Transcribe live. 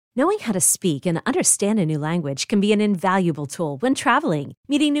Knowing how to speak and understand a new language can be an invaluable tool when traveling,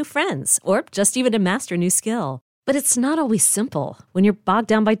 meeting new friends, or just even to master a new skill. But it's not always simple when you're bogged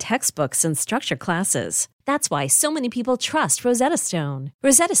down by textbooks and structured classes. That's why so many people trust Rosetta Stone.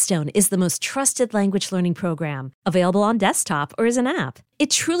 Rosetta Stone is the most trusted language learning program, available on desktop or as an app. It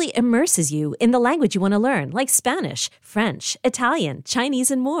truly immerses you in the language you want to learn, like Spanish, French, Italian,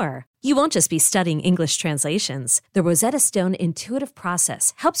 Chinese, and more. You won't just be studying English translations. The Rosetta Stone intuitive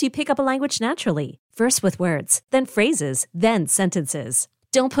process helps you pick up a language naturally, first with words, then phrases, then sentences.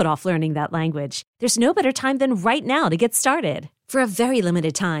 Don't put off learning that language. There's no better time than right now to get started. For a very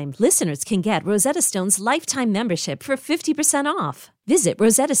limited time, listeners can get Rosetta Stone's lifetime membership for 50% off. Visit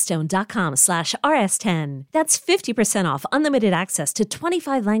rosettastone.com/rs10. That's 50% off unlimited access to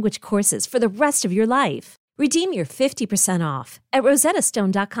 25 language courses for the rest of your life. Redeem your 50% off at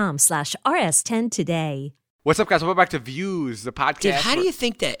rosettastone.com/rs10 today. What's up, guys? Welcome back to Views, the podcast. Dude, how do you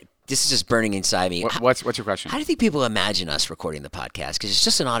think that this is just burning inside me? What's your question? How do you think people imagine us recording the podcast? Because it's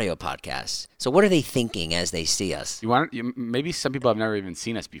just an audio podcast. So what are they thinking as they see us? Maybe some people have never even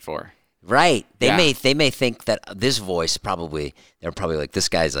seen us before. Right. They may think that this voice they're probably like, this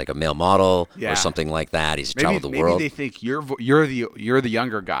guy's like a male model or something like that. He's traveled the world. Maybe they think you're the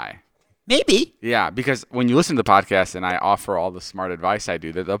younger guy. Maybe. Yeah, because when you listen to the podcast and I offer all the smart advice I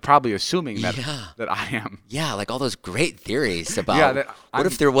do, they're probably assuming that I am. Yeah, like all those great theories about what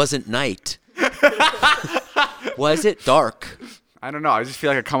if there wasn't night? Was it dark? I don't know. I just feel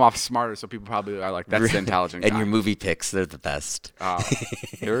like I come off smarter, so people probably are like, that's the intelligent guy. And your movie picks, they're the best.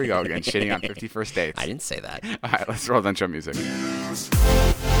 Here we go again, shitting on 50 First Dates. I didn't say that. All right, let's roll the intro music.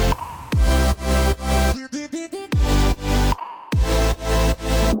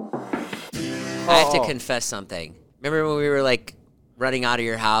 I have to confess something. Remember when we were like running out of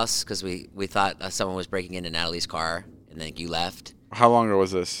your house because we thought someone was breaking into Natalie's car and then you left? How long ago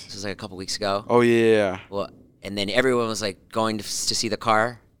was this? This was like a couple weeks ago. Oh, yeah. Well, and then everyone was like going to see the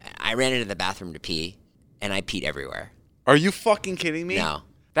car. I ran into the bathroom to pee and I peed everywhere. Are you fucking kidding me? No.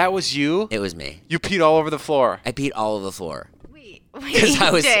 That was you? It was me. You peed all over the floor. I peed all over the floor. Wait, Because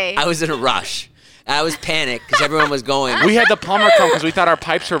I was in a rush. I was panicked because everyone was going. We had the plumber come because we thought our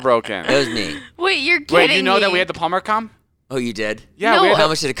pipes were broken. It was me. Wait, you're kidding Wait, you know me. that we had the plumber come? Oh, you did? Yeah. No. How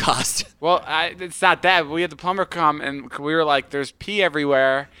much did it cost? Well, it's not that. We had the plumber come, and we were like, there's pee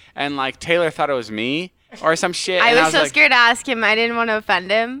everywhere, and like Taylor thought it was me or some shit. I and was so like, scared to ask him. I didn't want to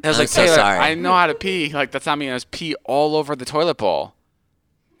offend him. I was I'm like, so Taylor, sorry. I know how to pee. Like, that's not me. And it was pee all over the toilet bowl.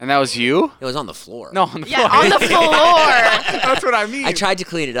 And that was you? It was on the floor. No, on the Yeah, floor. on the floor. That's what I mean. I tried to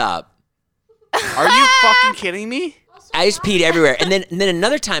clean it up. Are you fucking kidding me? I just peed everywhere. And then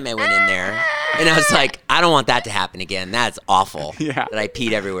another time I went in there, and I was like, I don't want that to happen again. That's awful. Yeah. That I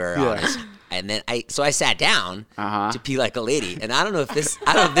peed everywhere on us. And then I sat down to pee like a lady. And I don't know if this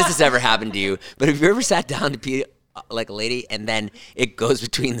has ever happened to you, but have you ever sat down to pee like a lady and then it goes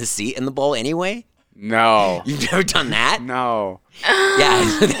between the seat and the bowl anyway? No. You've never done that? No.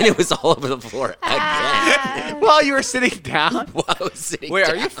 Yeah. Then it was all over the floor again. While you were sitting down? While I was sitting Wait,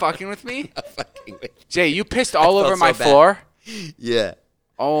 down. are you fucking with me? I'm fucking with Jay, you pissed all over felt my so bad. floor? Yeah.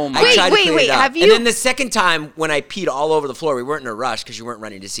 Oh my I tried to wait, clean wait, it up. have you- And then the second time when I peed all over the floor, we weren't in a rush because you weren't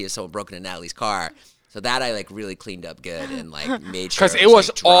running to see if someone broke into Natalie's car. So that I like really cleaned up good and like made sure. Because it was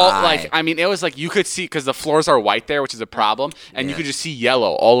like, all dry. like, I mean, it was like you could see, because the floors are white there, which is a problem, and you could just see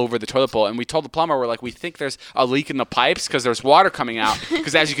yellow all over the toilet bowl. And we told the plumber, we're like, we think there's a leak in the pipes because there's water coming out.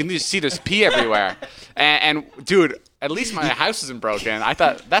 Because as you can see, there's pee everywhere. And dude, at least my house isn't broken. I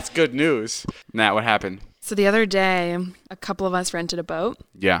thought that's good news. Nat, what happened? So the other day, a couple of us rented a boat.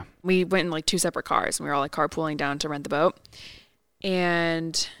 Yeah. We went in like two separate cars, and we were all like carpooling down to rent the boat.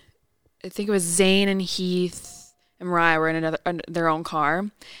 And I think it was Zane and Heath and Mariah were in their own car,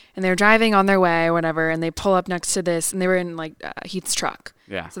 and they were driving on their way or whatever, and they pull up next to this, and they were in like Heath's truck.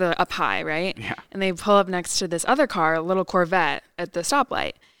 Yeah. So they're up high, right? Yeah. And they pull up next to this other car, a little Corvette, at the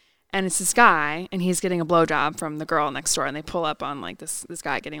stoplight. And it's this guy, and he's getting a blowjob from the girl next door, and they pull up on like this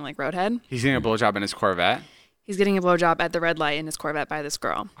guy getting like roadhead. He's getting a blowjob in his Corvette. He's getting a blowjob at the red light in his Corvette by this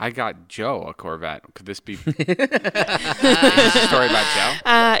girl. I got Joe a Corvette. Could this be is this a story about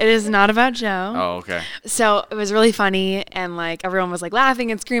Joe? It is not about Joe. Oh, okay. So it was really funny, and like everyone was like laughing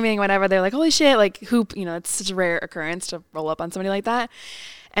and screaming, whatever. They're like, "Holy shit!" Like, hoop, it's such a rare occurrence to roll up on somebody like that.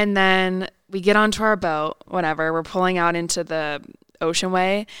 And then we get onto our boat, whatever. We're pulling out into the ocean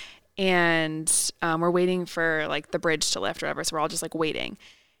way, and we're waiting for like the bridge to lift or whatever. So we're all just like waiting.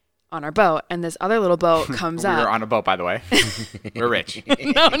 on our boat, and this other little boat comes up. We were on a boat, by the way. We're rich.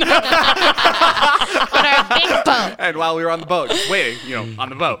 No. On our big boat. And while we were on the boat, just waiting, on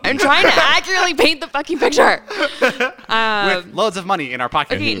the boat. I'm trying to accurately paint the fucking picture. With loads of money in our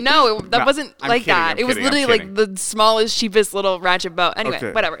pocket. Okay, no, that wasn't I'm like kidding, that. I'm It was kidding, I'm literally kidding. like the smallest, cheapest little ratchet boat. Anyway,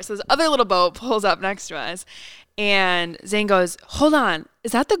 Okay. whatever. So this other little boat pulls up next to us, and Zane goes, "Hold on,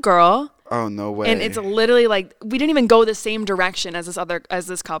 is that the girl?" Oh, no way. And it's literally like we didn't even go the same direction as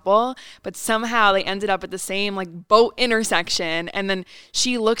this couple, but somehow they ended up at the same like boat intersection. And then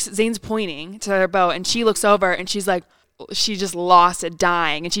Zane's pointing to their boat, and she looks over and she's like, she just lost it,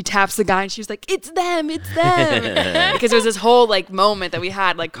 dying, and she taps the guy and she was like, "It's them," because there was this whole like moment that we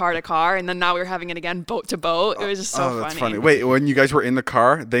had like car to car, and then now we were having it again boat to boat. It was just so that's funny. Wait, when you guys were in the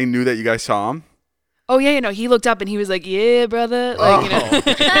car, they knew that you guys saw him? Oh yeah, he looked up and he was like, "Yeah, brother," like Oh,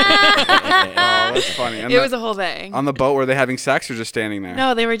 that's funny. And it was a whole thing. on the boat, were they having sex or just standing there?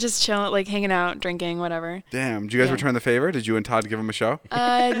 No, they were just chilling, like hanging out, drinking, whatever. Damn. Did you guys return the favor? Did you and Todd give him a show?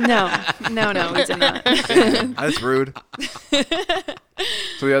 No, we did not. That's rude.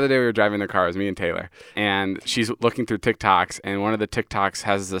 So the other day we were driving the car, it was me and Taylor, and she's looking through TikToks, and one of the TikToks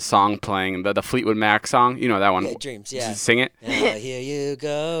has the song playing, the Fleetwood Mac song. You know that one? Yeah, Dreams, yeah. Sing it. Here you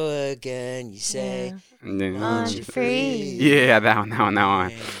go again, you say. And then- On free. Yeah, that one.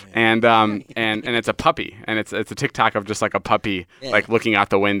 And it's a puppy, and it's a TikTok of just like a puppy like looking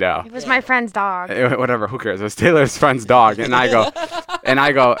out the window. It was my friend's dog. Whatever, who cares? It was Taylor's friend's dog, and I go,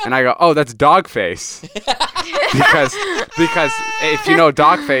 oh, that's Dogface, because if you know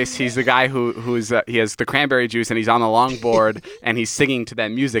Dogface, he's the guy who's he has the cranberry juice and he's on the longboard and he's singing to that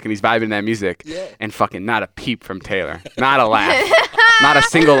music and he's vibing to that music, and fucking not a peep from Taylor, not a laugh, not a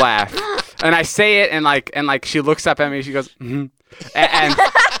single laugh, and I say it and she looks up at me, she goes, mm-hmm.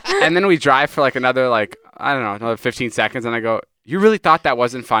 and then we drive for like another like I don't know another 15 seconds, and I go, you really thought that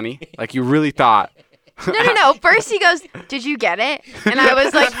wasn't funny? Like you really thought? No. First he goes, "Did you get it?" And I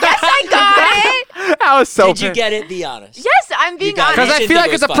was like, "Yes, I got it." I was so Did you get it? Be honest. Yes, I'm being got it. because honest. I feel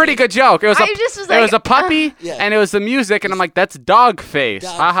like it's a pretty good joke. It was I just was it was like, a puppy Yeah. and it was the music, and I'm like, that's Dogface.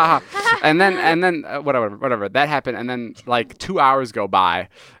 Dog Ha ha ha. And then whatever that happened, and then like 2 hours go by,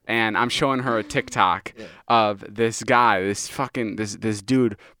 and I'm showing her a TikTok of this guy, this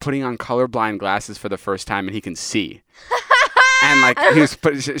dude putting on colorblind glasses for the first time, and he can see. And like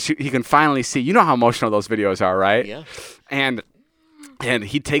he can finally see. You know how emotional those videos are, right? Yeah. And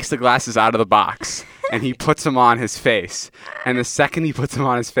he takes the glasses out of the box and he puts them on his face. And the second he puts them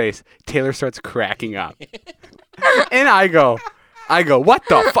on his face, Taylor starts cracking up. And I go, what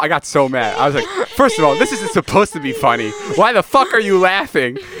the fuck? I got so mad. I was like, first of all, this isn't supposed to be funny. Why the fuck are you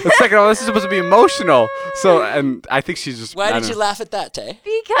laughing? And second of all, this is supposed to be emotional. So, and I think she's just. Why did you laugh at that, Tay?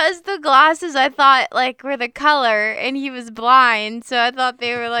 Because the glasses I thought like were the color, and he was blind, so I thought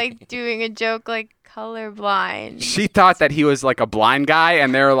they were like doing a joke like colorblind. She thought that he was like a blind guy,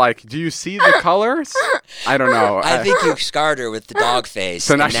 and they were like, do you see the colors? I don't know. I think you scarred her with the dog face.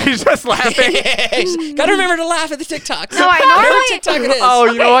 So now she's just laughing. Gotta remember to laugh at the TikToks. No, I Whatever normally- TikTok it is. Oh,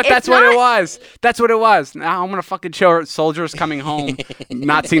 you know what? it's That's what it not- was. That's what it was. Now I'm gonna fucking show her soldiers coming home,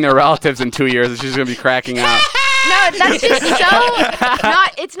 not seeing their relatives in 2 years, and she's gonna be cracking up. No, that's just so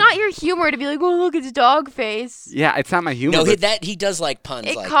not. It's not your humor to be like, "Oh, look, it's dog face." Yeah, it's not my humor. No, but- he does like puns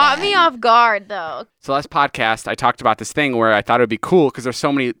It like caught that. me off guard though. So last podcast, I talked about this thing where I thought it would be cool because there's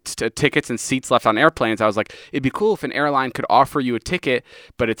so many tickets and seats left on airplanes. I was like, it'd be cool if an airline could offer you a ticket,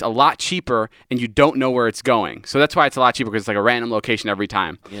 but it's a lot cheaper and you don't know where it's going. So that's why it's a lot cheaper because it's like a random location every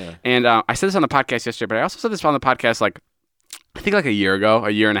time. Yeah. And I said this on the podcast yesterday, but I also said this on the podcast like I think like a year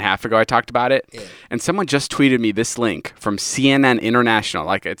and a half ago, I talked about it. Yeah. And someone just tweeted me this link from CNN International.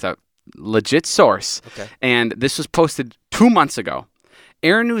 Like it's a legit source. Okay. And this was posted 2 months ago.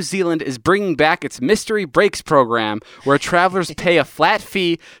 Air New Zealand is bringing back its Mystery Breaks program where travelers pay a flat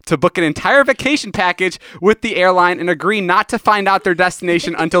fee to book an entire vacation package with the airline and agree not to find out their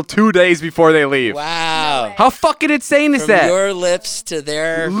destination until 2 days before they leave. Wow. How fucking insane is From that? your lips to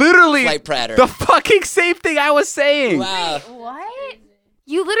their Literally flight pratter. the fucking same thing I was saying. Wow. What?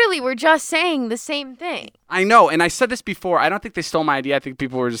 You literally were just saying the same thing. I know, and I said this before. I don't think they stole my idea. I think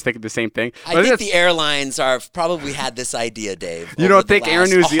people were just thinking the same thing. I But think that's- the airlines are probably had this idea, Dave. You over don't the think Air last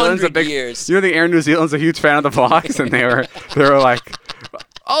New Zealand's a 100 big? years. You don't think Air New Zealand's a huge fan of the vlogs, and they were like,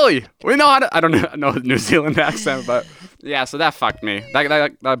 "Oh, we know how to." I don't know the New Zealand accent, but yeah. So that fucked me.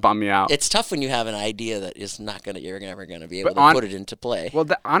 That bummed me out. It's tough when you have an idea that is you're never gonna be able But to put it into play. Well,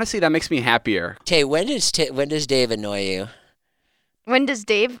 honestly, that makes me happier. Tay, when does Dave annoy you? When does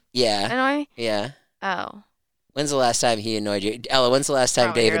Dave Yeah. annoy me? Yeah. Oh. When's the last time he annoyed you? Ella, when's the last time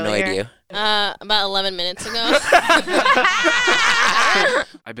Probably Dave annoyed earlier. you? About 11 minutes ago.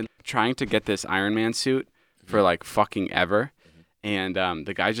 I've been trying to get this Iron Man suit for like fucking ever, and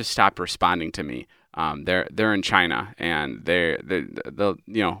the guy just stopped responding to me. They're in China, and they're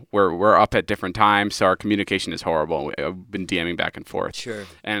we're up at different times, so our communication is horrible. I've been DMing back and forth. Sure.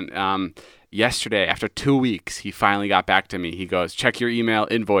 And yesterday, after 2 weeks, he finally got back to me. He goes, "Check your email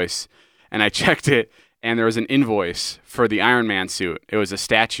invoice," and I checked it. And there was an invoice for the Iron Man suit. It was a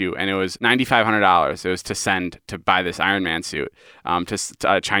statue, and it was $9,500. It was to buy this Iron Man suit to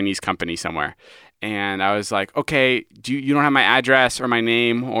a Chinese company somewhere. And I was like, okay, you don't have my address or my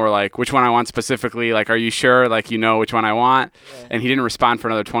name or like which one I want specifically? Like, are you sure? Like, you know which one I want? Yeah. And he didn't respond for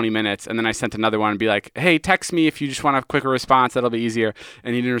another 20 minutes. And then I sent another one and be like, hey, text me if you just want a quicker response. That'll be easier.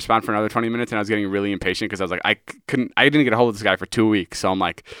 And he didn't respond for another 20 minutes. And I was getting really impatient because I was like, I didn't get a hold of this guy for 2 weeks. So I'm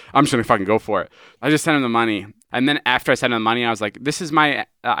like, I'm just going to fucking go for it. I just sent him the money. And then after I sent him the money, I was like, this is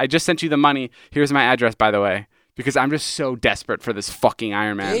I just sent you the money. Here's my address, by the way. Because I'm just so desperate for this fucking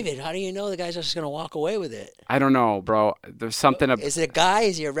Iron Man. David, how do you know the guy's just going to walk away with it? I don't know, bro. There's something. Is it a guy?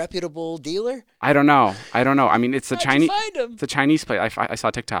 Is he a reputable dealer? I don't know. I mean, it's a Chinese. Find him? It's a Chinese place. I saw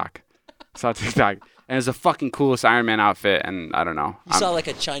TikTok. And it's the fucking coolest Iron Man outfit. And I don't know. You saw like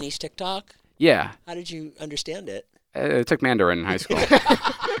a Chinese TikTok? Yeah. How did you understand it? I took Mandarin in high school.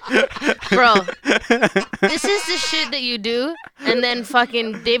 Bro, this is the shit that you do, and then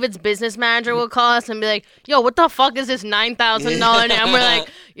fucking David's business manager will call us and be like, yo, what the fuck is this $9,000 name? And we're like,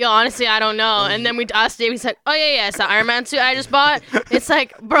 yo, honestly, I don't know. And then we asked David, he's like, oh, yeah, it's the Iron Man suit I just bought. It's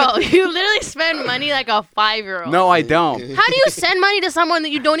like, bro, you literally spend money like a 5-year-old. No, I don't. How do you send money to someone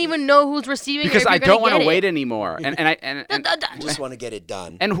that you don't even know who's receiving it? Because I don't want to wait anymore. And I just want to get it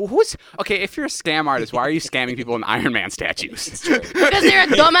done. And who's okay? If you're a scam artist, why are you scamming people in Iron Man statues? Because they're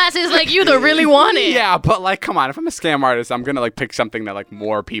dumbasses like you that really want it. Yeah, but like, come on. If I'm a scam artist, I'm gonna like pick something that like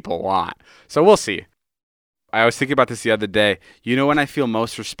more people want. So we'll see. I was thinking about this the other day. You know when I feel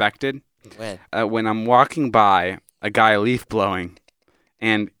most respected? When I'm walking by a guy leaf blowing,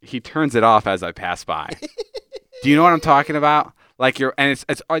 and he turns it off as I pass by. Do you know what I'm talking about? Like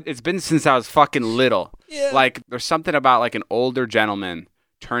it's been since I was fucking little. Yeah. Like there's something about like an older gentleman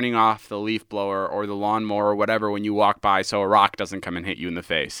turning off the leaf blower or the lawnmower or whatever when you walk by so a rock doesn't come and hit you in the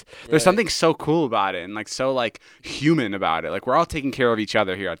face. Yeah. There's something so cool about it and like so like human about it. Like we're all taking care of each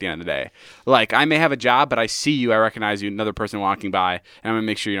other here at the end of the day. Like I may have a job, but I see you, I recognize you, another person walking by, and I'm gonna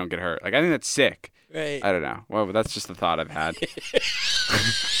make sure you don't get hurt. Like I think that's sick. Right. I don't know. Well, that's just the thought I've had.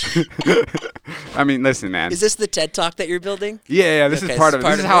 I mean, listen, man. Is this the TED Talk that you're building? Yeah. This is part of it.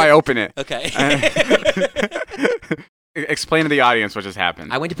 This is how I open it. Okay. Explain to the audience what just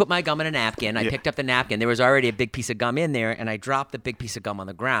happened. I went to put my gum in a napkin. I picked up the napkin. There was already a big piece of gum in there, and I dropped the big piece of gum on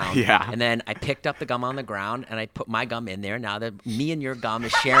the ground. Yeah. And then I picked up the gum on the ground, and I put my gum in there. Now that me and your gum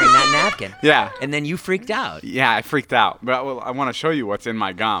is sharing that napkin. Yeah. And then you freaked out. Yeah, I freaked out. But I want to show you what's in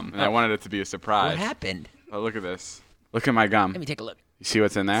my gum, and I wanted it to be a surprise. What happened? Oh, look at this. Look at my gum. Let me take a look. You see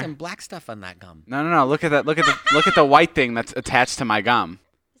what's in there? Some black stuff on that gum. No. Look at that. Look at the white thing that's attached to my gum.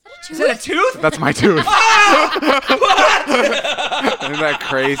 Is that a tooth? That's my tooth. Isn't that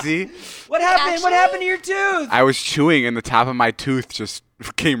crazy? What happened? What happened to your tooth? I was chewing and the top of my tooth just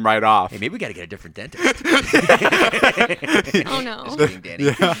came right off. Hey, maybe we got to get a different dentist. Oh, no.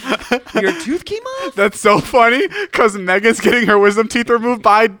 Your tooth came off? That's so funny because Megan's getting her wisdom teeth removed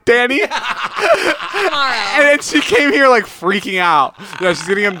by Danny. Tomorrow. And then she came here like freaking out. Yeah, she's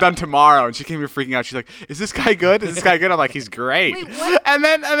getting him done tomorrow. And she came here freaking out. She's like, is this guy good? Is this guy good? I'm like, he's great. Wait, what? And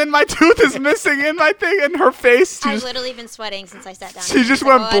then my tooth is missing in my thing in her face. I've literally been sweating since I sat down. She just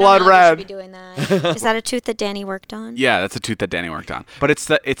like, went blood red. Be doing that. Is that a tooth that Danny worked on? Yeah, that's a tooth that Danny worked on. But it's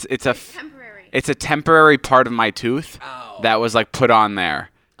a temporary part of my tooth that was like put on there.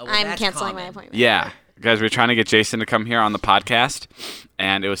 Oh, well, I'm canceling my appointment. Yeah. Guys, we were trying to get Jason to come here on the podcast,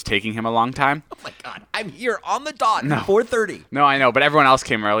 and it was taking him a long time. Oh, my God. I'm here on the dot No. 4:30. No, I know, but everyone else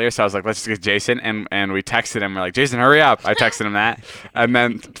came earlier, so I was like, let's just get Jason, and we texted him. We're like, Jason, hurry up. I texted him that. And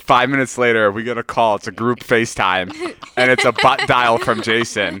then 5 minutes later, we get a call. It's a group FaceTime, and it's a butt dial from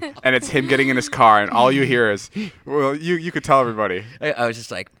Jason, and it's him getting in his car, and all you hear is, well, you could tell everybody. I was just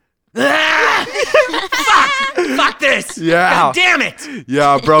like, fuck this. Yeah. God damn it.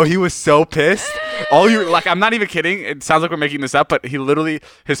 Yeah, bro, he was so pissed. I'm not even kidding. It sounds like we're making this up, but he literally,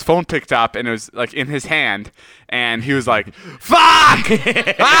 his phone picked up and it was like in his hand, and he was like, "Fuck!"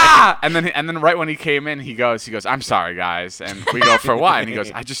 And then right when he came in, he goes, "I'm sorry, guys." And we go, "For what?" And he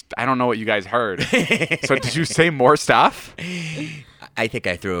goes, I don't know what you guys heard. So did you say more stuff? I think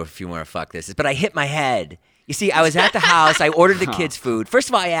I threw a few more fuck this, but I hit my head. You see, I was at the house. I ordered the kids' food. First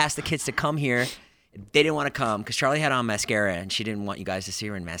of all, I asked the kids to come here They didn't want to come because Charlie had on mascara and she didn't want you guys to see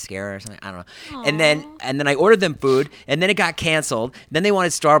her in mascara or something. I don't know. And then I ordered them food and then it got canceled. Then they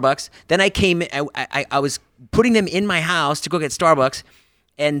wanted Starbucks. Then I came. I was putting them in my house to go get Starbucks.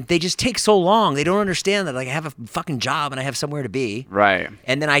 And they just take so long. They don't understand that, like, I have a fucking job and I have somewhere to be. Right.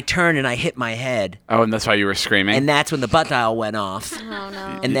 And then I turned and I hit my head. Oh, and that's why you were screaming? And that's when the butt dial went off. Oh,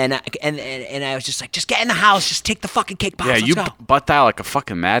 no. And then and I was just like, just get in the house. Just take the fucking cake box. Yeah, Let's you go. butt dial like a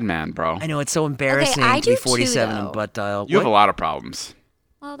fucking madman, bro. I know, it's so embarrassing I to be do too, 47 though. and butt dial. You have a lot of problems.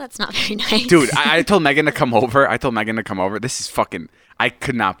 Well, that's not very nice. Dude, I told Megan to come over. This is fucking... I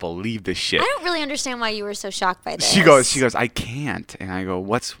could not believe this shit. I don't really understand why you were so shocked by this. She goes, I can't. And I go,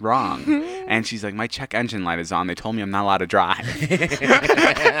 what's wrong? And she's like, my check engine light is on. They told me I'm not allowed to drive. I'm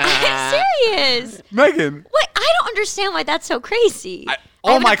serious. Megan. What? I don't understand why that's so crazy.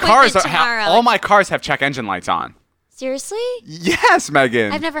 All my cars have have check engine lights on. Seriously? Yes,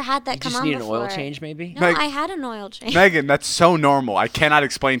 Megan. I've never had that You come just on need before. an oil change, maybe? No, I had an oil change. Megan, that's so normal. I cannot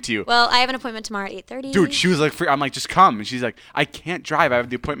explain to you. Well, I have an appointment tomorrow at 8:30. Dude, she was like, I'm like, just come. And she's like, I can't drive. I have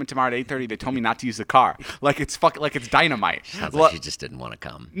the appointment tomorrow at 8:30. They told me not to use the car. Like it's dynamite. Sounds like she just didn't want to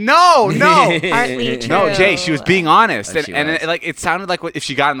come. No. Partly true. No, Jay, she was being honest. Oh, she And was. it sounded like if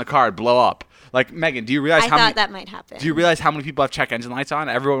she got in the car, it'd blow up. Like, Megan, do you realize I how thought many... that might happen. Do you realize how many people have check engine lights on?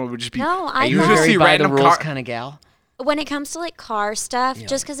 Everyone would just be... No, I Are you You a just thought. see very by the random rules car- kind of gal? When it comes to like car stuff,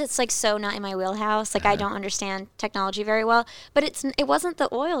 just because it's like so not in my wheelhouse, like I don't understand technology very well. But it wasn't the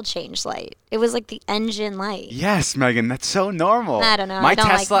oil change light; it was like the engine light. Yes, Megan, that's so normal. I don't know. My I don't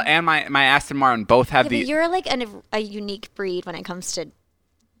like- Tesla and my Aston Martin both have Yeah, the... but you're like a unique breed when it comes to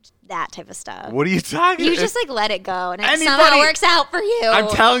that type of stuff. What are you talking You about? just like let it go, and it Anybody- somehow works out for you. I'm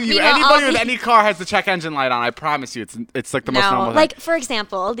telling you, Meanwhile, anybody I'll with be- any car has the check engine light on. I promise you, it's like the most normal No, thing. like for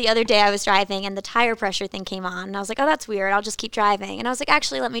example, the other day I was driving and the tire pressure thing came on, and I was like, "Oh, that's weird. I'll just keep driving." And I was like,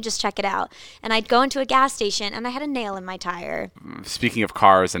 "Actually, let me just check it out." And I'd go into a gas station, and I had a nail in my tire. Speaking of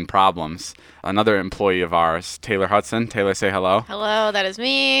cars and problems, another employee of ours, Taylor Hudson. Taylor, say hello. Hello, that is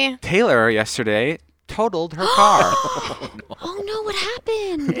me. Taylor yesterday totaled her car. Oh no, what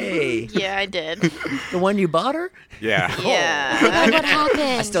happened? Hey, Yeah, I did. the one you bought her? Yeah. Yeah. What happened?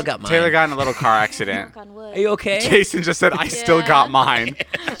 I still got mine. Taylor got in a little car accident. Knock on wood. Are you okay? Jason just said, I still Yeah. got mine.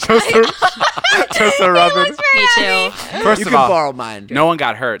 just to rub it. Me too. First You of can all, borrow mine. no one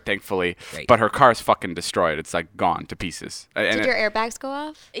got hurt, thankfully. Great. But her car's fucking destroyed. It's like gone to pieces. And Did your airbags go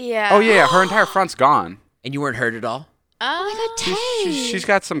off? Yeah. oh, yeah, her entire front's gone. And you weren't hurt at all? Oh my God, Tay. She's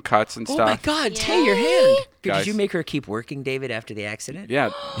got some cuts and Oh stuff. my God, Tay, your hand. Guys. Did you make her keep working, David, after the accident? Yeah.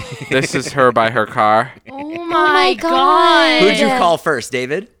 This is her by her car. Oh my my God. god. Who did you call first,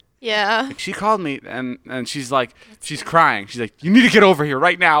 David? Yeah. She called me and she's like, she's crying. She's like, you need to get over here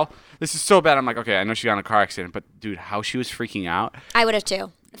right now. This is so bad. I'm like, okay, I know she got in a car accident, but dude, how she was freaking out. I would have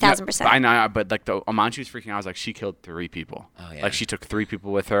too. 1,000%. I know, but like the amount she was freaking out, I was like, she killed 3 people. Oh, yeah. Like she took 3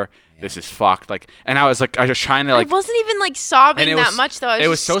 people with her. This is fucked. Like, and I was trying to like. I wasn't even like sobbing and it that was, much though. I was it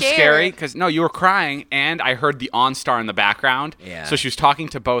was just so scared. scary because no, you were crying, and I heard the OnStar in the background. Yeah. So she was talking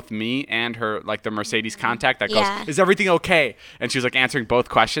to both me and her, like the Mercedes contact that Yeah. goes, "Is everything okay?" And she was like answering both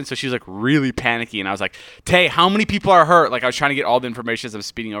questions, so she was like really panicky, and I was like, "Tay, how many people are hurt?" Like I was trying to get all the information as I was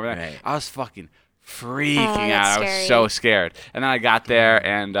speeding over there. Right. I was fucking freaking that's out. I was scary. so scared. And then I got there,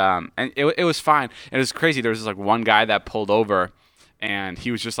 and it was fine. And it was crazy. There was this like one guy that pulled over. And he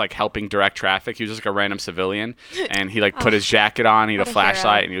was just like helping direct traffic. He was just like a random civilian, and he like put his jacket on. He had a what a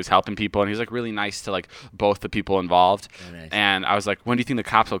flashlight, hero. and he was helping people. And he was like really nice to like both the people involved. nice. And I was like, "When do you think the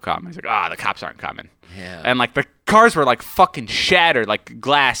cops will come?" He's like, "The cops aren't coming." Yeah. And like the cars were like fucking shattered, like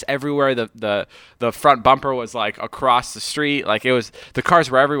glass everywhere. The front bumper was like across the street. Like it was, the cars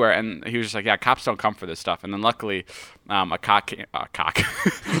were everywhere. And he was just like, "Yeah, cops don't come for this stuff." And then luckily,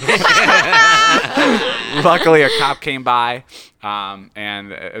 luckily a cop came by,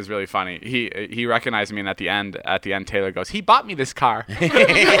 and it was really funny. He recognized me, and at the end, Taylor goes, "He bought me this car." But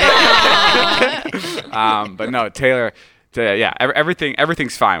no, Taylor. Yeah,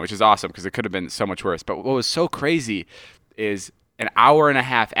 everything's fine, which is awesome because it could have been so much worse. But what was so crazy is an hour and a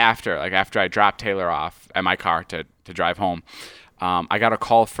half after I dropped Taylor off at my car to drive home, I got a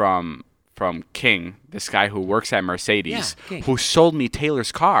call from King, this guy who works at Mercedes, Yeah, King. who sold me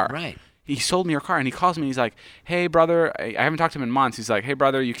Taylor's car. Right. He sold me her car, and he calls me. He's like, "Hey, brother," I haven't talked to him in months. He's like, "Hey,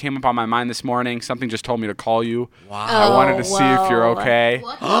 brother, you came up on my mind this morning. Something just told me to call you. Wow. I wanted to see if you're okay."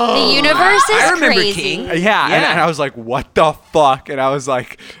 The universe is I remember crazy. King. Yeah, Yeah. And I was like, "What the fuck?" And I was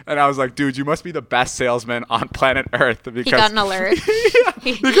like, "Dude, you must be the best salesman on planet Earth." Because He got an alert.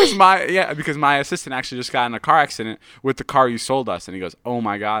 because my assistant actually just got in a car accident with the car you sold us, and he goes, "Oh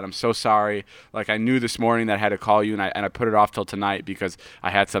my God, I'm so sorry. Like I knew this morning that I had to call you, and I put it off till tonight because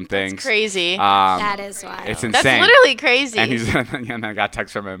I had some things." crazy. crazy. That is wild. It's insane. That's literally crazy. And I got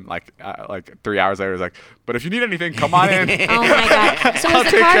text from him like 3 hours later. He was like, "But if you need anything, come on in." Oh my god! So I'll was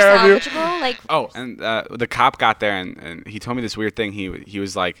the take car care of you. salvageable? Like, And the cop got there and he told me this weird thing. He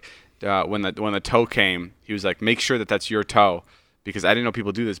was like, when the tow came, he was like, make sure that that's your tow. Because I didn't know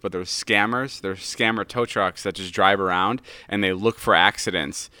people do this, but there's scammers. There's scammer tow trucks that just drive around and they look for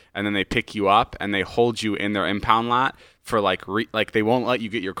accidents and then they pick you up and they hold you in their impound lot for like they won't let you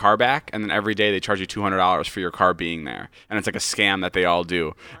get your car back, and then every day they charge you $200 for your car being there, and it's like a scam that they all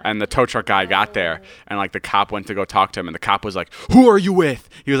do. And the tow truck guy got there and like the cop went to go talk to him and the cop was like, "Who are you with?"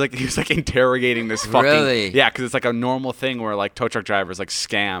 He was like interrogating this fucking Really? Yeah, because it's like a normal thing where like tow truck drivers like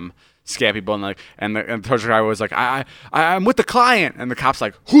scam people and the tow truck driver was like, I'm with the client, and the cop's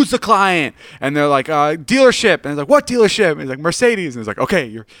like, "Who's the client?" And they're like, dealership, and he's like, "What dealership?" And he's like, "Mercedes," and he's like, "Okay,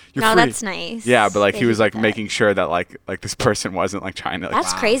 you're no, free." that's nice. Yeah, but like They he was do like that. making sure that like this person wasn't like trying to like,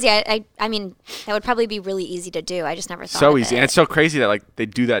 That's crazy. I mean, that would probably be really easy to do. I just never thought so of easy, it. and it's so crazy that like they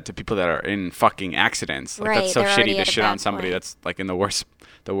do that to people that are in fucking accidents. Like Right, that's so they're already shitty to at a shit on bad somebody point. that's like in the worst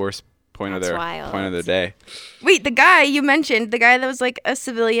point That's of their wild. point of the day. Wait, the guy you mentioned, the guy that was like a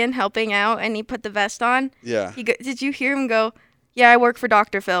civilian helping out and he put the vest on. Yeah. Did you hear him go, "Yeah, I work for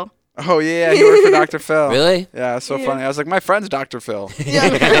Dr. Phil"? Oh yeah, he worked for Dr. Phil. Really? Yeah, it's so funny. I was like, my friend's Dr. Phil.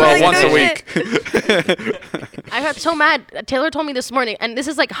 Well, Once a no week. I got so mad. Taylor told me this morning, and this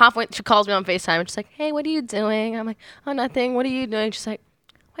is like halfway. She calls me on FaceTime. And she's like, "Hey, what are you doing?" I'm like, "Oh, nothing. What are you doing?" She's like,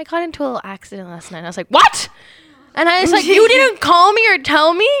 "I got into a little accident last night." I was like, "What?" And I was like, "You didn't call me or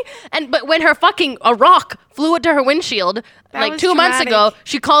tell me." But when a rock flew into her windshield like was 2 months traumatic. ago,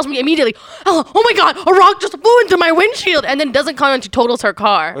 she calls me immediately. "Oh my God, a rock just flew into my windshield," and then doesn't call me when she totals her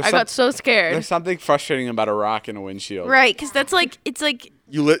car. I got so scared. There's something frustrating about a rock in a windshield. Right, because that's like, it's like,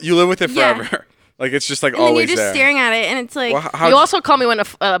 You live with it Yeah. forever. Like it's just like and then always you're just there. staring at it and it's like, Well, how You also call me when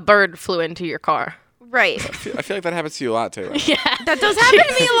a bird flew into your car. right. I feel like that happens to you a lot, Taylor. Yeah. That does happen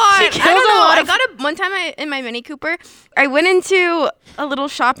to me a lot. She I kills don't a know. lot I of- got one time in my Mini Cooper, I went into a little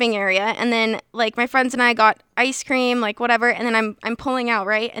shopping area and then like my friends and I got ice cream, like whatever, and then I'm pulling out,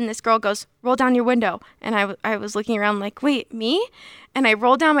 right? And this girl goes, "Roll down your window." And I was looking around like, "Wait, me?" And I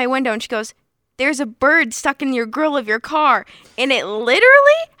rolled down my window and she goes, "There's a bird stuck in your grill of your car." And it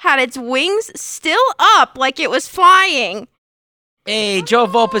literally had its wings still up like it was flying. Hey, Joe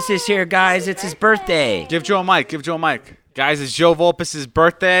Volpus is here, guys. It's his birthday. Give Joe a mic. Guys, it's Joe Volpus'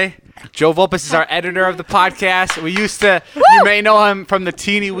 birthday. Joe Volpus is our editor of the podcast. You may know him from the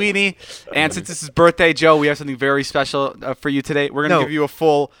Teeny Weeny. And since it's his birthday, Joe, we have something very special for you today. We're going to give you a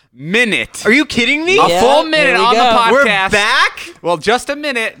full minute. Are you kidding me? A Yeah, full there minute we on the go. podcast. We're back? Well, just a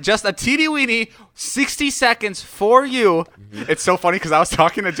minute, just a teeny weeny, 60 seconds for you. It's so funny because I was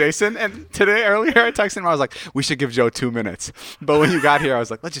talking to Jason and earlier I texted him. I was like, we should give Joe 2 minutes. But when you got here, I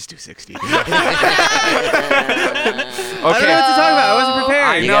was like, let's just do 60. Okay. I don't know what to talk about. I wasn't prepared.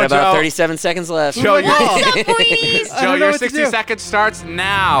 I You know, got about Joe. 37 seconds left. Joe, your, I Joe, don't know your what to 60 do. seconds starts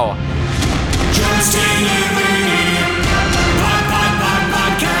now.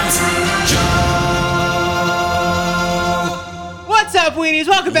 What's up, weenies?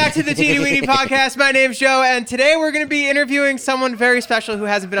 Welcome back to the Teeny Weenie Podcast. My name's Joe, and today we're going to be interviewing someone very special who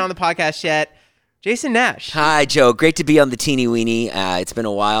hasn't been on the podcast yet, Jason Nash. Hi, Joe. Great to be on the Teeny Weenie. It's been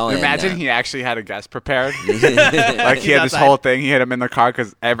a while. and, Imagine he actually had a guest prepared. Like he had this outside. whole thing. He had him in the car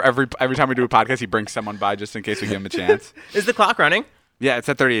because every time we do a podcast, he brings someone by just in case we give him a chance. Is the clock running? Yeah, it's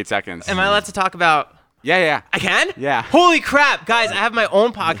at 38 seconds. Am I allowed to talk about... Yeah. I can? Yeah. Holy crap. Guys, I have my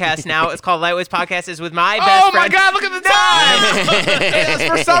own podcast now. It's called Lightweights Podcast. It's with my best Oh friend. my God! Look at the time. Yes,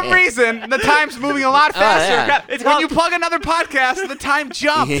 for some reason, the time's moving a lot faster. yeah. Crap, it's When called- you plug another podcast, the time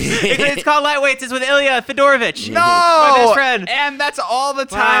jumps. It's called Lightweights. It's with Ilya Fedorovich. No, My best friend. and that's all the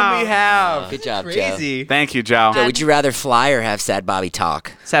time we have. Good job, Crazy. Thank you, Joe. Joe. Would you rather fly or have Sad Bobby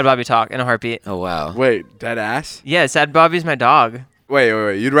talk? Sad Bobby talk in a heartbeat. Oh, wow. Wait, dead ass. Yeah, Sad Bobby's my dog. Wait.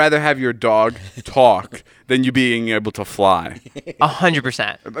 You'd rather have your dog talk than you being able to fly.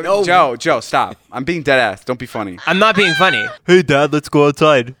 100%. Joe, stop. I'm being dead ass. Don't be funny. I'm not being funny. Hey, Dad, let's go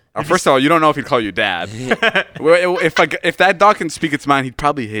outside. First of all, you don't know if he'd call you dad. if that dog can speak its mind, he'd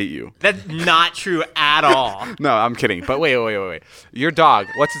probably hate you. That's not true at all. No, I'm kidding. But wait. Your dog,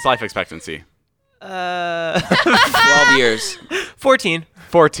 what's its life expectancy? 12 years. 14.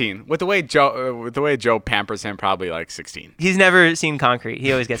 14. With the way Joe pampers him, probably like 16. He's never seen concrete.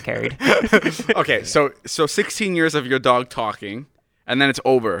 He always gets carried. Okay, so 16 years of your dog talking, and then it's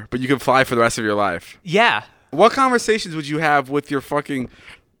over, but you can fly for the rest of your life. Yeah. What conversations would you have with your fucking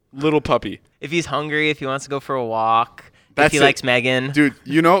little puppy? If he's hungry, if he wants to go for a walk, if That's he it. likes Megan. Dude,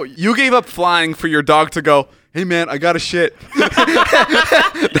 you know, you gave up flying for your dog to go, hey man, I got to shit.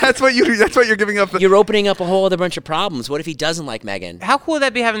 That's what you're giving up. You're opening up a whole other bunch of problems. What if he doesn't like Megan? How cool would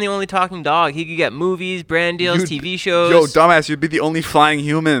that be having the only talking dog? He could get movies, brand deals, TV shows. Yo, dumbass, you'd be the only flying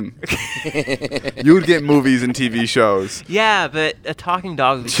human. You would get movies and TV shows. Yeah, but a talking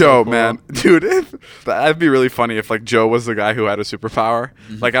dog would be Joe, so cool. man, dude, that'd be really funny if like Joe was the guy who had a superpower.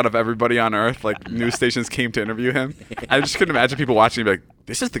 Like out of everybody on Earth, like news stations came to interview him. I just couldn't imagine people watching and be like,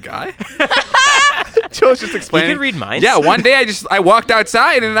 "This is the guy." Joe's just explaining. You could read minds. Yeah, one day I walked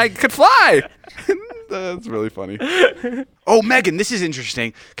outside and I could fly. That's really funny. Oh, Megan, this is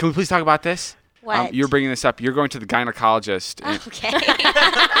interesting. Can we please talk about this? What? You're bringing this up. You're going to the gynecologist. Okay.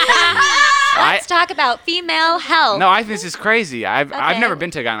 Let's talk about female health. No, I think this is crazy. I've Okay. never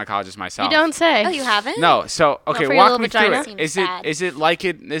been to a gynecologist myself. You don't say. Oh, you haven't? No. So okay, for your walk little me through vagina? it. Seems Is bad.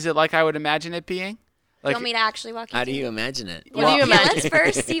 it like I would imagine it being? You want me to actually walk you How do through you it? imagine it? What do you imagine? Let's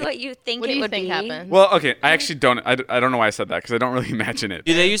first see what you think What do it you would think be. happened? Well, okay, I actually don't. I don't know why I said that because I don't really imagine it.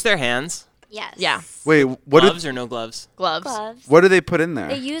 Do they use their hands? Yes. Yeah. Wait, Gloves or no gloves? Gloves. Gloves. what do they put in there?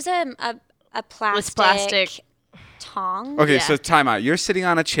 They use a plastic, plastic. tong. Okay, Yeah. so time out. You're sitting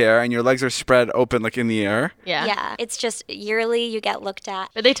on a chair and your legs are spread open like in the air. Yeah. Yeah. It's just yearly you get looked at.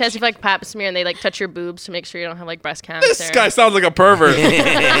 But they test you for like pap smear and they like touch your boobs to make sure you don't have like breast cancer. This guy sounds like a pervert.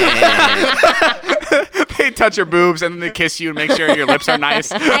 They touch your boobs and then they kiss you and make sure your lips are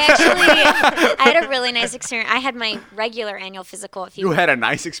nice. I had a really nice experience. I had my regular annual physical a few. You had a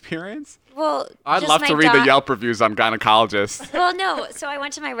nice experience? Well, I'd just love my to read the doc- Yelp reviews on gynecologists. Well, no. So I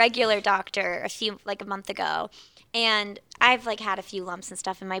went to my regular doctor a month ago, and I've like had a few lumps and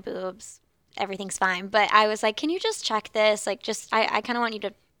stuff in my boobs. Everything's fine, but I was like, "Can you just check this? Like, I kind of want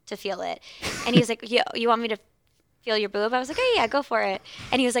you to feel it." And he was like, "You want me to feel your boob?" I was like, "Oh yeah, go for it."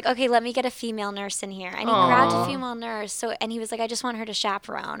 And he was like, "Okay, let me get a female nurse in here." And he grabbed a female nurse. And he was like, "I just want her to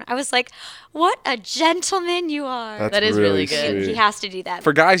chaperone." I was like, "What a gentleman you are." That's That is really good. sweet. He has to do that.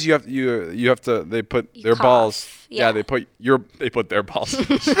 For guys, you have to. They put You their cough. balls. Yeah. They put their balls.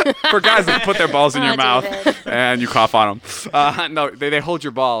 For guys, they put their balls in Oh, your mouth David. and you cough on them. No, they hold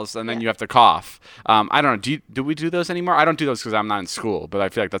your balls and then you have to cough. I don't know. Do we do those anymore? I don't do those because I'm not in school. But I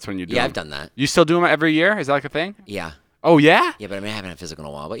feel like that's when you do. Yeah, them. I've done that. You still do them every year? Is that like a thing? Yeah. Oh yeah. Yeah, but I haven't had physical in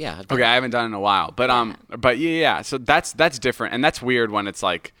a while. But yeah. I've done Okay, it. I haven't done it in a while, but yeah. So that's different, and that's weird when it's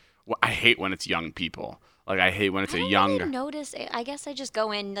like I hate when it's young people. Like I hate when it's I a don't young. really notice it. I guess I just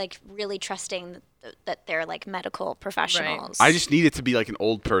go in like really trusting that they're like medical professionals. I just need it to be like an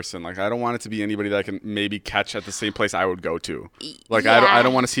old person. Like I don't want it to be anybody that I can maybe catch at the same place I would go to. Like I Yeah.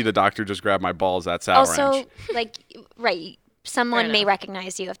 don't want to see the doctor just grab my balls at Sour also Ranch. like right. Someone Fair may enough.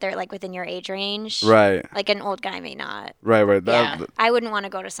 recognize you if they're like within your age range. Right. Like an old guy may not. Right. Yeah. I wouldn't want to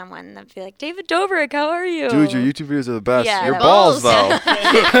go to someone that'd be like, David Dobrik, how are you? Dude, your YouTube videos are the best. Yeah, your that- balls, Balls.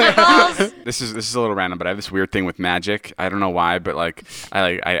 though. Balls. This is a little random, but I have this weird thing with magic. I don't know why, but like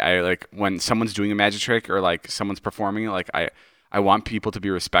I like when someone's doing a magic trick or like someone's performing it. Like I want people to be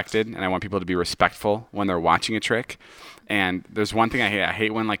respected and I want people to be respectful when they're watching a trick. And there's one thing I hate. I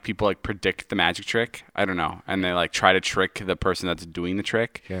hate when like people like predict the magic trick. I don't know, and they like try to trick the person that's doing the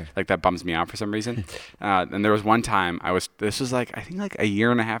trick. Sure. Like that bums me out for some reason. And there was one time this was like I think like a year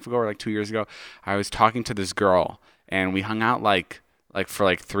and a half ago or like 2 years ago. I was talking to this girl and we hung out like for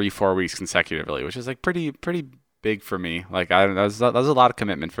like 3-4 weeks consecutively, which is like pretty big for me. Like that was a lot of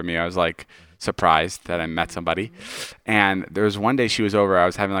commitment for me. I was like surprised that I met somebody. And there was one day she was over. I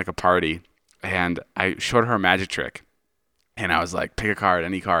was having like a party, and I showed her a magic trick. And I was like, pick a card,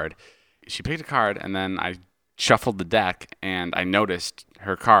 any card. She picked a card, and then I shuffled the deck, and I noticed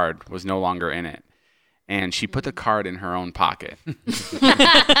her card was no longer in it. And she put the card in her own pocket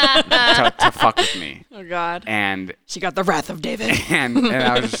to fuck with me. Oh God. And She got the wrath of David. and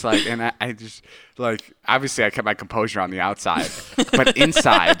I was just like, and I just like, obviously I kept my composure on the outside, but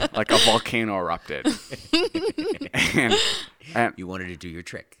inside, like a volcano erupted. and You wanted to do your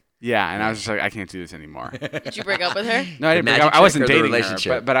trick. yeah, and I was just like, I can't do this anymore. Did you break up with her? No, I didn't. magic I wasn't trick or the dating her,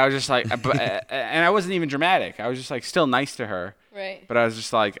 relationship? but I was just like, and I wasn't even dramatic. I was just like still nice to her, Right. but I was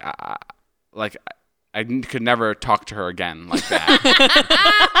just like, I could never talk to her again like that.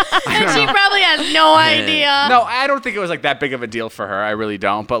 And she probably has no idea. No, I don't think it was like that big of a deal for her. I really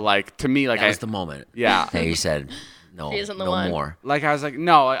don't. But like to me, like That was the moment. yeah. That you said, no, She isn't the no one. more. Like I was like,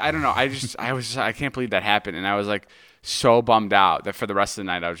 no, I don't know. I can't believe that happened, and I was like so bummed out that for the rest of the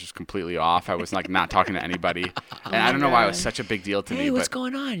night I was just completely off. I was like not talking to anybody, and I don't know why it was such a big deal to me. Hey, what's But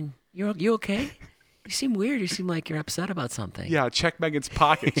going on? You okay? You seem weird. You seem like you're upset about something. yeah, check Megan's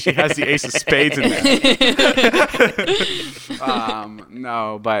pocket. She has the ace of spades in there.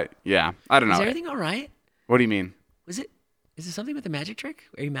 No, but yeah, I don't know. Is everything all right? What do you mean? Is it something with the magic trick?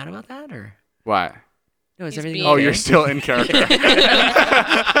 Are you mad about that or? What? No, is He's everything being- Oh, okay? you're still in character.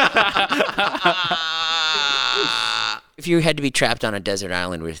 If you had to be trapped on a desert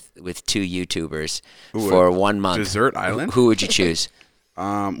island with two YouTubers Ooh, for a 1 month, desert island? who would you choose?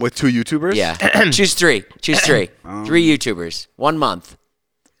 With 2 YouTubers? Yeah, choose 3. Choose 3. 3 YouTubers, 1 month.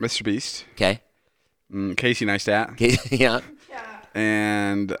 Mr. Beast, Okay. Casey Neistat, Yeah.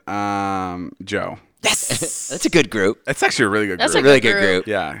 and Joe. Yes. That's a good group. That's actually a really good That's group. a Really good good group. group.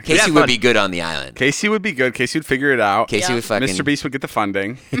 Yeah. Casey would be good on the island. Casey would be good. Casey would figure it out. Casey would fucking. Mr. Beast would get the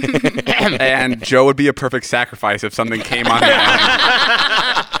funding. And Joe would be a perfect sacrifice if something came on the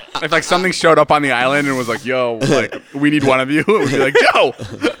island. If like something showed up on the island and was like, yo, like we need one of you, it would be like, Joe,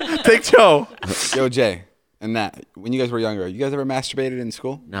 take Joe. Yo, Jay and Nat, when you guys were younger, you guys ever masturbated in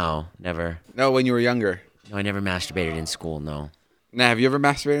school? No, never. No, when you were younger. No, I never masturbated in school. No. Nat, have you ever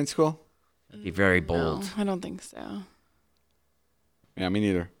masturbated in school? Be very bold. No, I don't think so. Yeah, me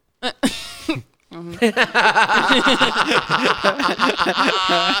neither.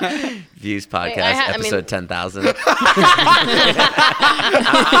 Views podcast I mean- episode 10,000. You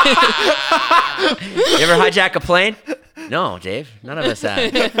ever hijack a plane? No, Dave. None of us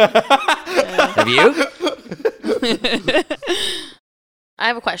have. Have you? I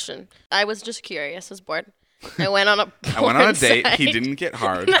have a question. I was just curious. I was bored. I went on a I went on a porn date. site. He didn't get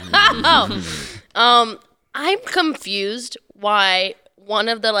hard. I'm confused why one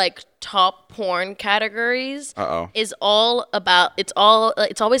of the like top porn categories Uh-oh. is all about it's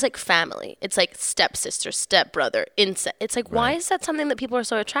always like family. It's like stepsister, stepbrother, incest. It's like why is that something that people are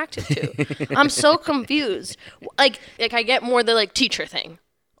so attracted to? I'm so confused. Like I get more the like teacher thing.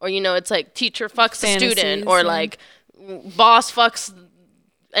 Or it's like teacher fucks the student Fantasies, or yeah. like boss fucks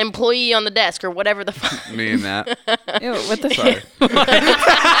employee on the desk or whatever the fuck. Me and Nat. Ew, what the Sorry.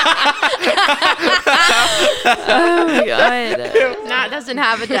 Oh my god. Nat doesn't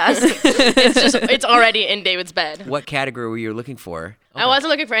have a desk. It's already in David's bed. What category were you looking for? I wasn't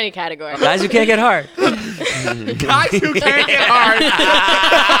looking for any category. Guys who can't get hard. Guys who can't get hard.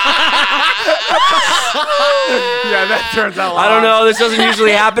 Yeah, that turns out. I don't know. This doesn't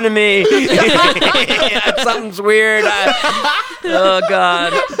usually happen to me. Something's weird. Oh,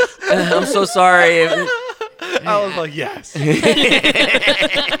 God. I'm so sorry. I was like, yes.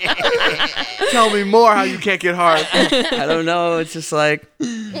 Tell me more how you can't get hard. I don't know. It's just like.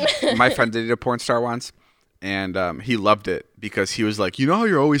 My friend dated a porn star once, and he loved it because he was like, you know how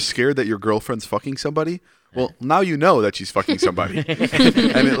you're always scared that your girlfriend's fucking somebody? Well, now you know that she's fucking somebody, and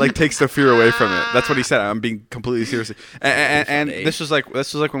it like takes the fear away from it. That's what he said. I'm being completely serious. And this was like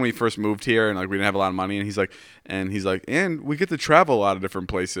when we first moved here, and like we didn't have a lot of money. And he's like, and we get to travel a lot of different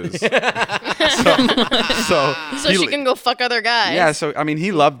places. so she can go fuck other guys. yeah. So I mean,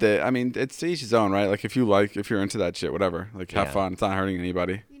 he loved it. I mean, it's to each his own, right? Like if you're into that shit, whatever. Like have fun. It's not hurting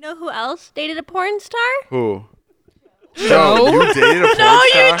anybody. You know who else dated a porn star? Who? Joe, you dated a porn star? No,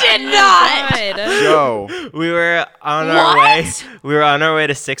 you did not. Joe. We were on our way. We were on our way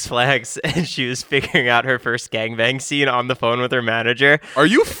to Six Flags, and she was figuring out her first gangbang scene on the phone with her manager. Are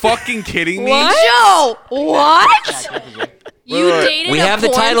you fucking kidding me? Joe, what? You dated We a have the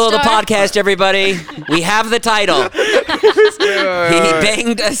porn title of the star? podcast, everybody. We have the title. He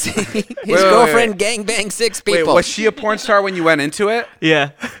banged us. His girlfriend gangbanged 6 Wait, people. was she a porn star when you went into it?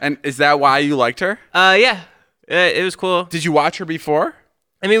 Yeah. And is that why you liked her? Yeah. It was cool. Did you watch her before?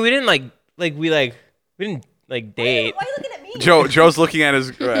 I mean, we didn't we didn't date. Why are you looking at me? Joe's looking at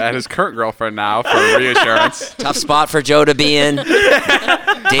his current girlfriend now for reassurance. Tough spot for Joe to be in.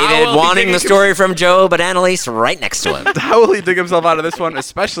 David will he wanting dig the story from Joe, but Annalise right next to him. How will he dig himself out of this one,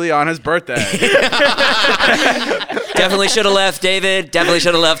 especially on his birthday? Definitely should have left, David. Definitely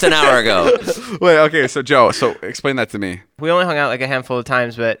should have left an hour ago. Wait, okay, so Joe, explain that to me. We only hung out like a handful of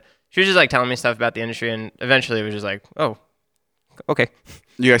times, but she was just like telling me stuff about the industry, and eventually it was just like, oh, okay.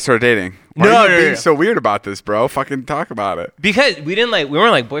 You guys started dating. Why No, are you no, being no. so weird about this, bro? Fucking talk about it. Because we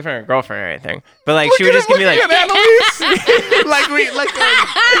weren't like boyfriend or girlfriend or anything, but like she would just give me like.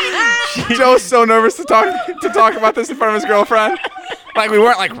 Joe's so nervous to talk about this in front of his girlfriend. Like we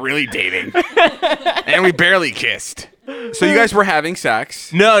weren't like really dating, and we barely kissed. So you guys were having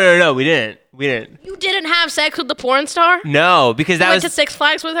sex. No, we didn't. You didn't have sex with the porn star? No, because that You went was to Six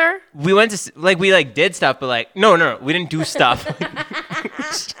Flags with her? we went to we did stuff, but like no, we didn't do stuff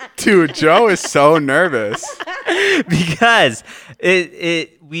Dude, Joe is so nervous. because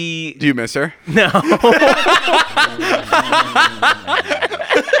we Do you miss her? no.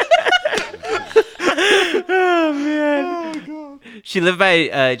 Oh man. She lived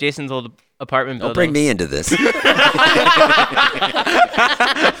by Jason's old apartment Don't building. bring me into this.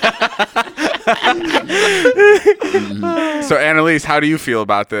 So Annalise, how do you feel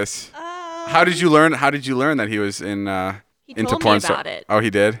about this? How did you learn that he was in He into told me porn about it. Oh, he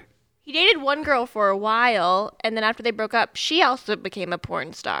did. He dated one girl for a while, and then after they broke up, she also became a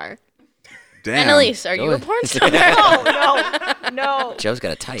porn star. Damn. Annalise, are you a porn star? No. Joe's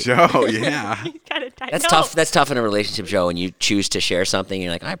got a type. Joe, yeah. Kind of tight. That's tough. That's tough in a relationship, Joe. When you choose to share something,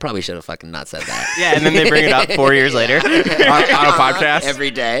 you're like, I probably should have fucking not said that. Yeah, and then they bring it up 4 years later on a podcast Every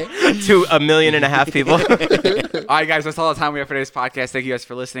day. to 1.5 million people. All right, guys, that's all the time we have for today's podcast. Thank you guys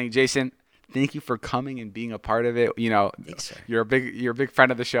for listening. Jason, thank you for coming and being a part of it. You know, Thanks, sir. you're a big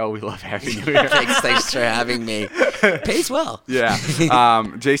friend of the show. We love having you here. Thanks for having me. Pays well. Yeah.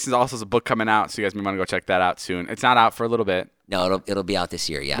 Jason's also has a book coming out, so you guys may want to go check that out soon. It's not out for a little bit. No, it'll be out this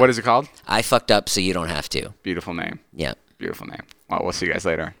year. Yeah. What is it called? I fucked up, so you don't have to. Beautiful name. Yeah. Beautiful name. Well, we'll see you guys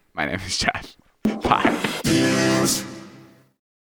later. My name is Jeff. Bye.